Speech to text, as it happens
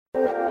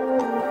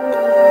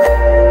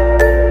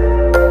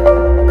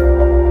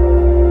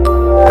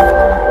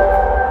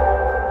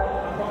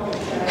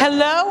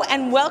Hello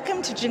and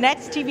welcome to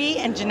Jeanette's TV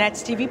and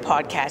Jeanette's TV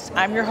Podcast.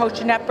 I'm your host,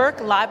 Jeanette Burke,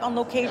 live on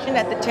location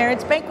at the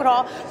Terrence Banquet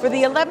Hall for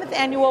the 11th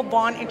Annual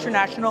Vaughan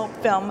International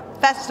Film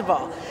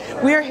Festival.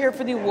 We are here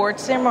for the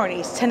award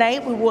ceremonies.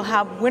 Tonight we will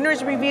have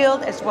winners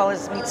revealed as well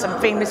as meet some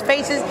famous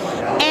faces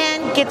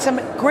and get some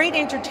great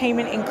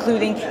entertainment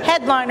including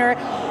headliner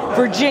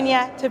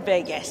Virginia to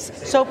Vegas.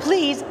 So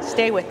please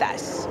stay with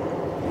us.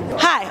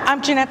 Hi,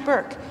 I'm Jeanette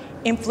Burke.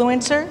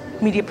 Influencer,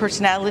 media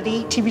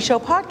personality, TV show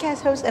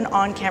podcast host, and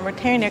on-camera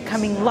trainer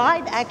coming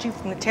live at you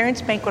from the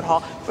Terrence Banquet Hall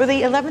for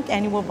the 11th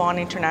Annual Vaughan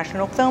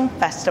International Film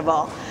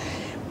Festival.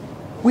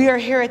 We are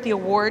here at the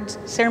awards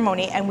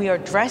ceremony and we are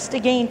dressed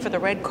again for the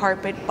red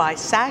carpet by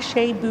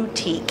Sachet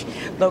Boutique,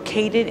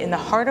 located in the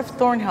heart of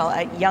Thornhill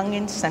at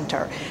Yonge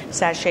Center.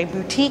 Sachet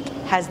Boutique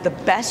has the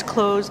best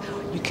clothes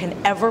you can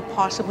ever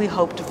possibly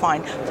hope to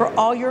find for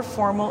all your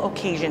formal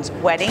occasions,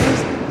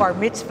 weddings, bar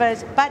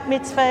mitzvahs, bat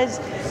mitzvahs,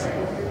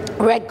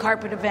 red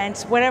carpet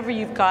events, whatever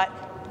you've got.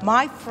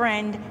 My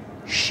friend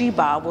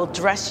Sheba will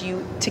dress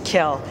you to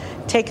kill.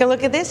 Take a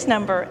look at this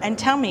number and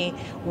tell me,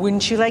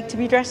 wouldn't you like to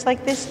be dressed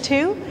like this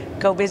too?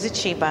 Go visit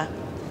Sheba.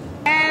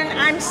 And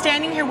I'm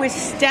standing here with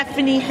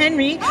Stephanie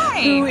Henry,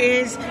 Hi. who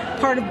is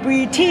part of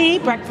BT,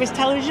 Breakfast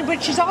Television,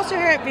 but she's also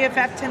here at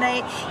VFF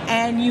tonight,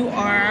 and you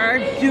are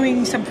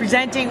doing some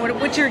presenting.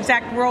 What's your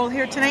exact role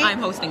here tonight? I'm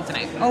hosting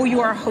tonight. Oh,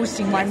 you are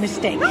hosting, my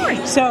mistake.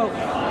 Nice. So,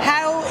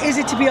 how is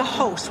it to be a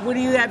host? What do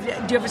you have?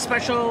 Do you have a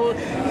special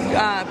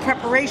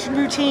preparation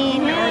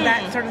routine or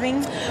that sort of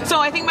thing? So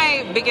I think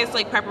my biggest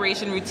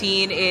preparation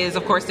routine is,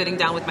 of course, sitting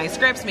down with my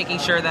scripts, making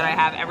sure that I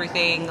have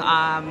everything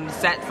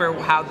set for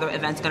how the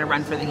event's going to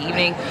run for the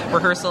evening.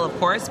 Rehearsal, of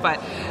course,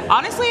 but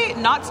honestly,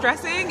 not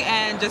stressing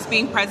and just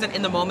being present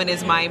in the moment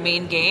is my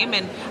main game.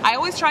 And I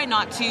always try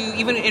not to,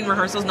 even in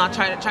rehearsals,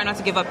 try not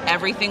to give up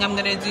everything I'm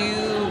going to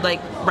do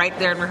right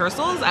there in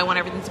rehearsals. I want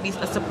everything to be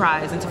a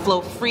surprise and to flow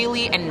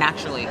freely and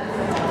naturally.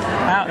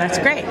 Wow, that's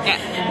great.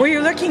 Yeah. Well,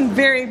 you're looking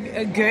very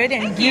good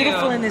and Thank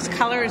beautiful you. in this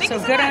color. It's Thank so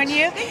you so good much. on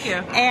you. Thank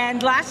you.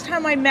 And last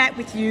time I met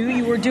with you,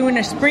 you were doing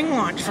a spring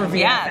launch for VFF.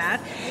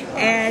 Yes.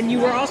 And you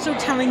were also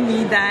telling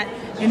me that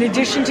in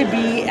addition to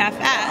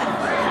VFF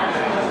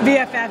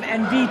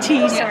and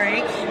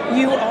VT,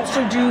 you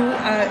also do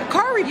a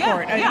car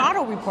report, an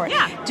auto report.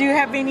 Yeah. Do you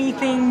have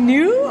anything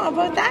new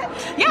about that?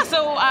 Yeah,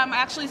 so I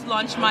actually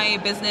launched my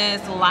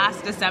business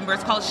last December.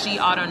 It's called She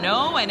Auto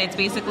Know, and it's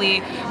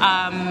basically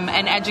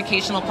an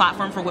educational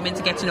platform for women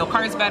to get to know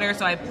cars better.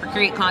 So I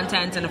create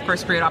content and, of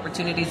course, create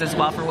opportunities as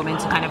well for women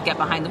to kind of get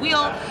behind the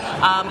wheel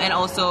and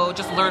also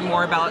just learn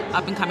more about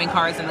up-and-coming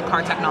cars and the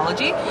car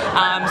technology.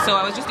 So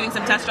I was just doing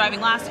some test driving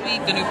last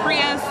week, the new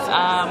Prius,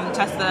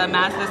 test the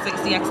Mazda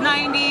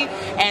CX-90,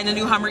 and the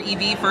new Hummer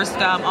EV, first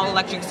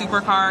all-electric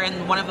supercar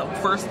and one of the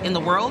first in the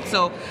world.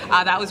 So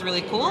that was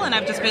really cool, and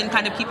I've just been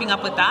kind of keeping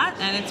up with that,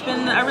 and it's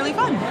been really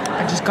fun.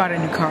 I just got a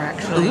new car,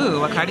 actually. Ooh,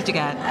 what car did you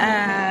get?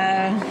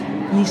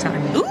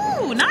 Nissan.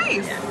 Ooh,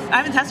 nice. I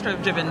haven't test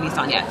driven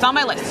Nissan yet. It's on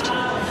my list.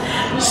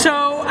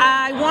 So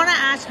I want to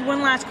ask you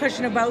one last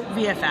question about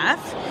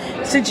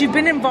VFF. Since you've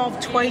been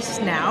involved twice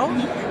now,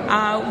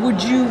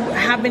 would you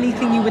have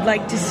anything you would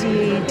like to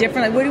see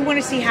different? What do you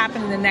want to see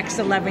happen in the next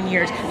 11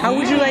 years? How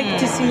would you like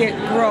to see it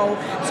grow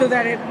so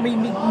that it may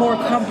be more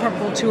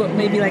comparable to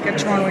maybe like a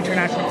Toronto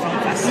International Film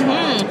Festival?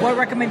 What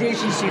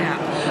recommendations do you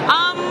have?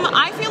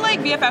 I feel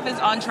like VFF is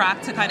on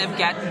track to kind of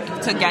get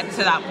to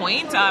that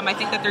point. I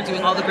think that they're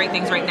doing all the great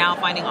things right now,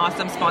 finding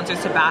awesome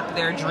sponsors to back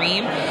their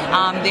dream.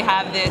 They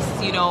have this,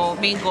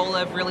 main goal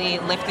of really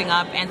lifting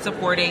up and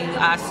supporting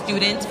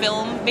student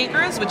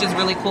filmmakers, which is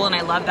really cool, and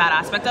I love that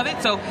aspect of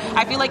it. So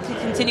I feel like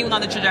continuing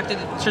on the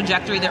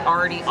trajectory they're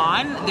already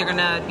on, they're going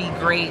to be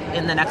great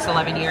in the next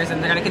 11 years,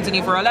 and they're going to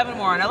continue for 11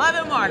 more and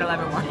 11 more and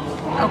 11 more.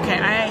 Okay,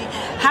 I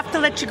have to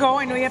let you go.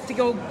 I know you have to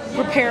go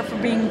prepare for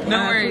being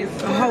worries.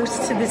 a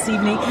host to this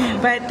evening.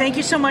 But thank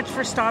you so much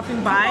for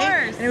stopping by. Of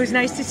course. And it was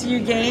nice to see you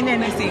again.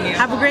 And Nice seeing you.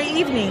 have a great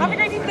evening. Have a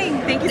great evening.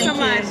 Thank you so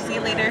much. See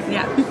you later.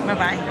 Yeah,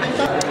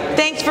 bye-bye.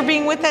 Thanks for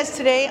being with us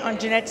today on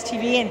Jeanette's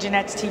TV and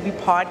Jeanette's TV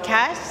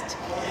Podcast.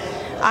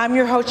 I'm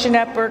your host,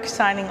 Jeanette Burke,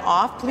 signing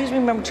off. Please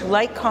remember to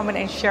like, comment,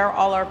 and share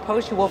all our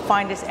posts. You will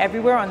find us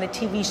everywhere on the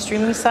TV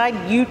streaming side,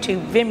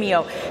 YouTube,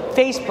 Vimeo,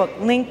 Facebook,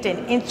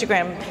 LinkedIn,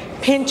 Instagram,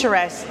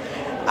 Pinterest.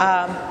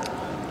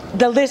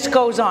 The list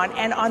goes on.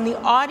 And on the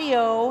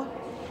audio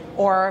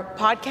or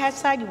podcast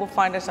side, you will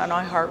find us on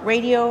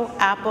iHeartRadio,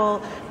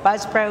 Apple,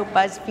 Buzzsprout,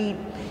 BuzzFeed,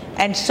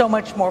 and so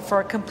much more.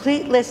 For a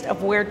complete list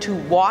of where to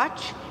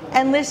watch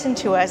and listen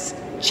to us,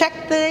 check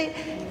the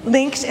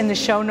links in the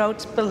show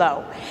notes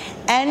below.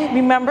 And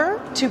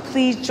remember to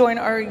please join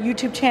our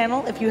YouTube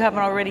channel if you haven't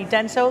already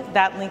done so.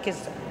 That link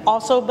is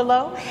also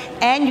below.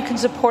 And you can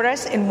support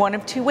us in one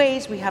of two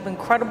ways. We have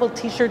incredible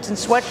t-shirts and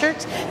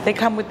sweatshirts. They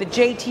come with the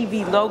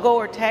JTV logo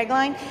or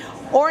tagline.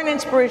 or an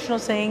inspirational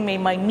saying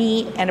made by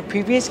me and a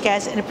previous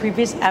guest in a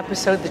previous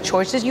episode. The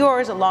choice is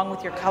yours, along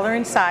with your color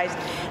and size.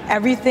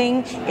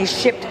 Everything is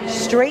shipped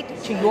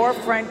straight to your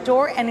front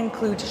door and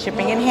includes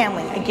shipping and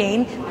handling.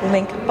 Again,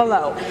 link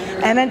below.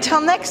 And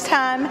until next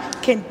time,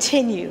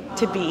 continue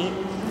to be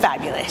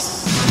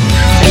fabulous.